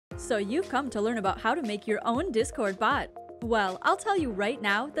So you've come to learn about how to make your own Discord bot. Well, I'll tell you right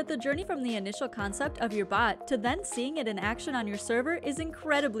now that the journey from the initial concept of your bot to then seeing it in action on your server is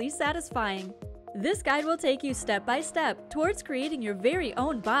incredibly satisfying. This guide will take you step by step towards creating your very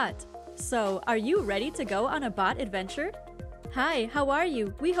own bot. So, are you ready to go on a bot adventure? Hi, how are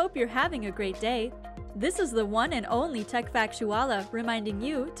you? We hope you're having a great day. This is the one and only Tech Factuala, reminding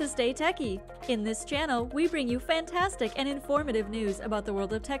you to stay techie. In this channel, we bring you fantastic and informative news about the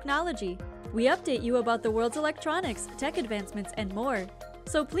world of technology. We update you about the world's electronics, tech advancements, and more.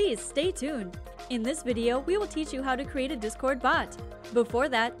 So please stay tuned. In this video, we will teach you how to create a Discord bot. Before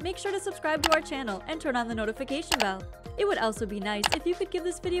that, make sure to subscribe to our channel and turn on the notification bell. It would also be nice if you could give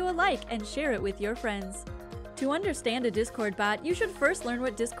this video a like and share it with your friends. To understand a Discord bot, you should first learn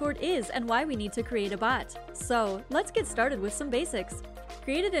what Discord is and why we need to create a bot. So, let's get started with some basics.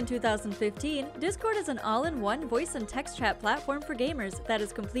 Created in 2015, Discord is an all-in-one voice and text chat platform for gamers that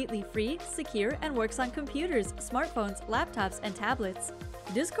is completely free, secure, and works on computers, smartphones, laptops, and tablets.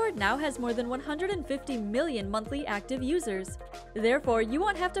 Discord now has more than 150 million monthly active users. Therefore, you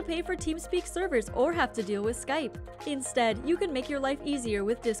won't have to pay for TeamSpeak servers or have to deal with Skype. Instead, you can make your life easier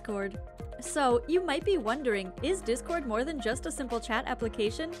with Discord. So, you might be wondering, is Discord more than just a simple chat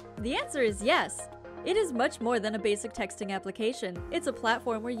application? The answer is yes! It is much more than a basic texting application. It's a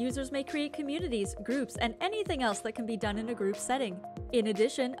platform where users may create communities, groups, and anything else that can be done in a group setting. In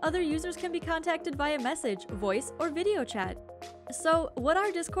addition, other users can be contacted via message, voice, or video chat. So, what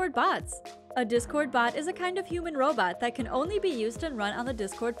are Discord bots? A Discord bot is a kind of human robot that can only be used and run on the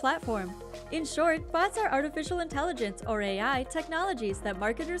Discord platform. In short, bots are artificial intelligence, or AI, technologies that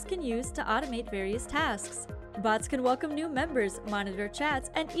marketers can use to automate various tasks. Bots can welcome new members, monitor chats,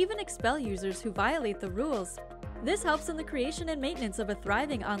 and even expel users who violate the rules. This helps in the creation and maintenance of a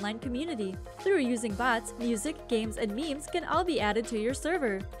thriving online community. Through using bots, music, games, and memes can all be added to your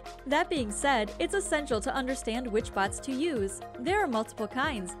server. That being said, it's essential to understand which bots to use. There are multiple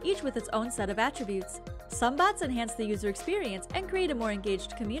kinds, each with its own set of attributes. Some bots enhance the user experience and create a more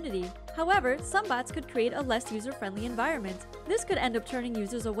engaged community. However, some bots could create a less user-friendly environment. This could end up turning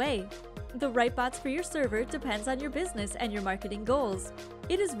users away. The right bots for your server depends on your business and your marketing goals.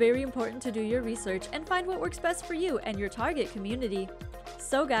 It is very important to do your research and find what works best for you and your target community.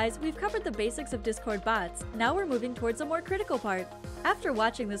 So guys, we've covered the basics of Discord bots. Now we're moving towards a more critical part. After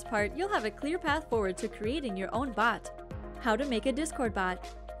watching this part, you'll have a clear path forward to creating your own bot. How to make a Discord bot.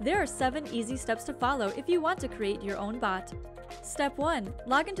 There are 7 easy steps to follow if you want to create your own bot. Step 1.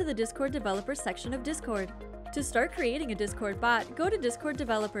 Log into the Discord Developers section of Discord. To start creating a Discord bot, go to Discord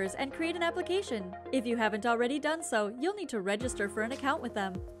Developers and create an application. If you haven't already done so, you'll need to register for an account with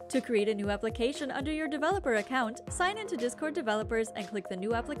them. To create a new application under your developer account, sign into Discord Developers and click the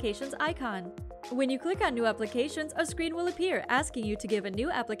New Applications icon. When you click on New Applications, a screen will appear asking you to give a new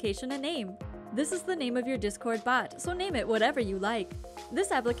application a name. This is the name of your Discord bot, so name it whatever you like.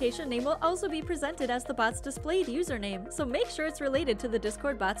 This application name will also be presented as the bot's displayed username, so make sure it's related to the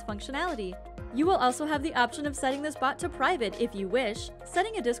Discord bot's functionality. You will also have the option of setting this bot to private if you wish.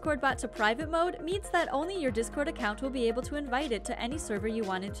 Setting a Discord bot to private mode means that only your Discord account will be able to invite it to any server you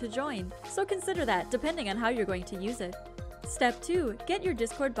want it to join, so consider that depending on how you're going to use it. Step 2. Get your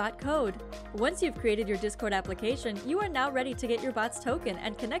Discord bot code. Once you've created your Discord application, you are now ready to get your bot's token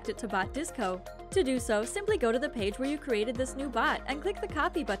and connect it to Bot Disco. To do so, simply go to the page where you created this new bot and click the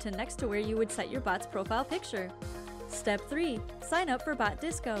copy button next to where you would set your bot's profile picture. Step 3. Sign up for Bot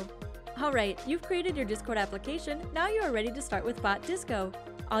Disco. Alright, you've created your Discord application, now you are ready to start with Bot Disco.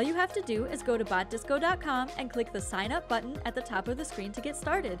 All you have to do is go to botdisco.com and click the Sign Up button at the top of the screen to get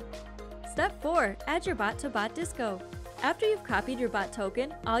started. Step 4. Add your bot to Bot Disco. After you've copied your bot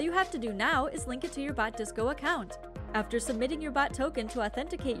token, all you have to do now is link it to your Bot Disco account. After submitting your bot token to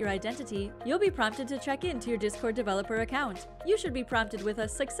authenticate your identity, you'll be prompted to check in to your Discord developer account. You should be prompted with a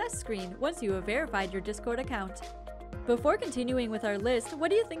success screen once you have verified your Discord account. Before continuing with our list, what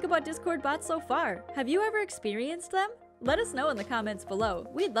do you think about Discord bots so far? Have you ever experienced them? Let us know in the comments below.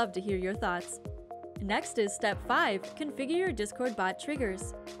 We'd love to hear your thoughts. Next is Step 5. Configure your Discord bot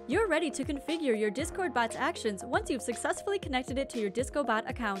triggers. You're ready to configure your Discord bot's actions once you've successfully connected it to your DiscoBot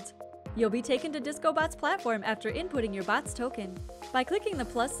account. You'll be taken to DiscoBot's platform after inputting your bot's token. By clicking the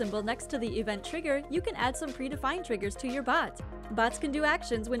plus symbol next to the event trigger, you can add some predefined triggers to your bot. Bots can do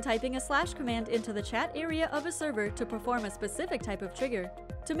actions when typing a / command into the chat area of a server to perform a specific type of trigger.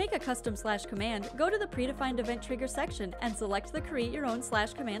 To make a custom / command, go to the predefined event trigger section and select the Create Your Own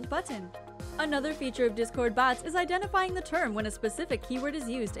 / command button. Another feature of Discord bots is identifying the term when a specific keyword is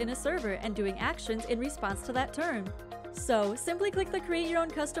used in a server and doing actions in response to that term. So, simply click the Create Your Own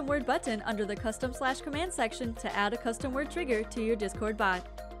Custom Word button under the Custom / Command section to add a custom word trigger to your Discord bot.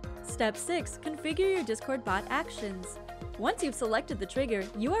 Step 6. Configure your Discord bot actions. Once you've selected the trigger,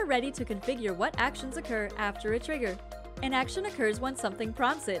 you are ready to configure what actions occur after a trigger. An action occurs when something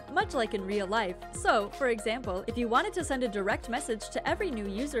prompts it, much like in real life. So, for example, if you wanted to send a direct message to every new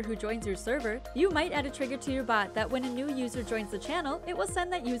user who joins your server, you might add a trigger to your bot that when a new user joins the channel, it will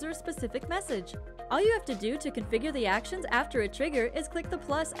send that user a specific message. All you have to do to configure the actions after a trigger is click the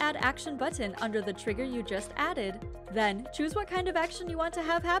plus Add Action button under the trigger you just added. Then, choose what kind of action you want to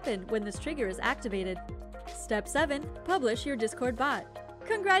have happen when this trigger is activated. Step 7. Publish your Discord bot.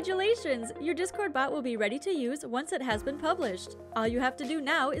 Congratulations! Your Discord bot will be ready to use once it has been published. All you have to do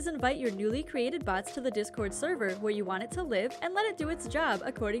now is invite your newly created bots to the Discord server where you want it to live and let it do its job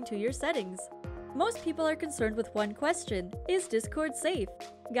according to your settings. Most people are concerned with one question: is Discord safe?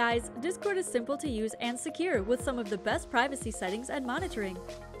 Guys, Discord is simple to use and secure with some of the best privacy settings and monitoring.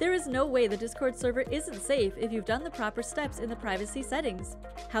 There is no way the Discord server isn't safe if you've done the proper steps in the privacy settings.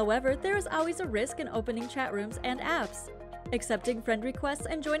 However, there is always a risk in opening chat rooms and apps. Accepting friend requests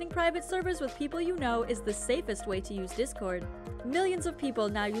and joining private servers with people you know is the safest way to use Discord. Millions of people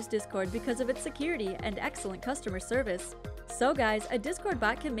now use Discord because of its security and excellent customer service. So guys, a Discord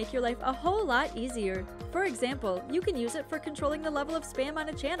bot can make your life a whole lot easier. For example, you can use it for controlling the level of spam on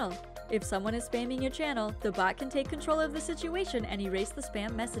a channel. If someone is spamming your channel, the bot can take control of the situation and erase the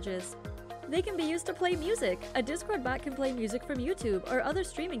spam messages. They can be used to play music. A Discord bot can play music from YouTube or other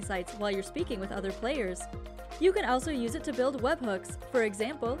streaming sites while you're speaking with other players. You can also use it to build webhooks. For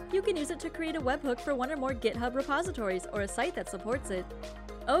example, you can use it to create a webhook for one or more GitHub repositories or a site that supports it.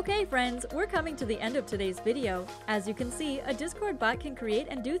 Okay friends, we're coming to the end of today's video. As you can see, a Discord bot can create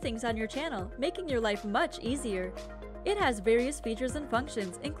and do things on your channel, making your life much easier. It has various features and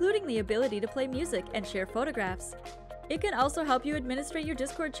functions, including the ability to play music and share photographs. It can also help you administrate your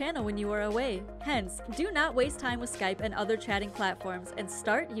Discord channel when you are away. Hence, do not waste time with Skype and other chatting platforms and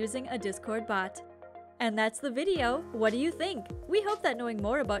start using a Discord bot. And that's the video. What do you think? We hope that knowing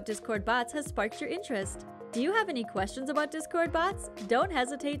more about Discord bots has sparked your interest. Do you have any questions about Discord bots? Don't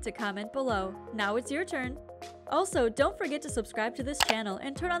hesitate to comment below. Now it's your turn. Also, don't forget to subscribe to this channel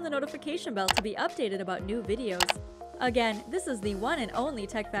and turn on the notification bell to be updated about new videos. Again, this is the one and only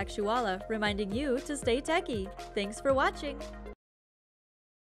Tech Factuala, reminding you to stay techie. Thanks for watching!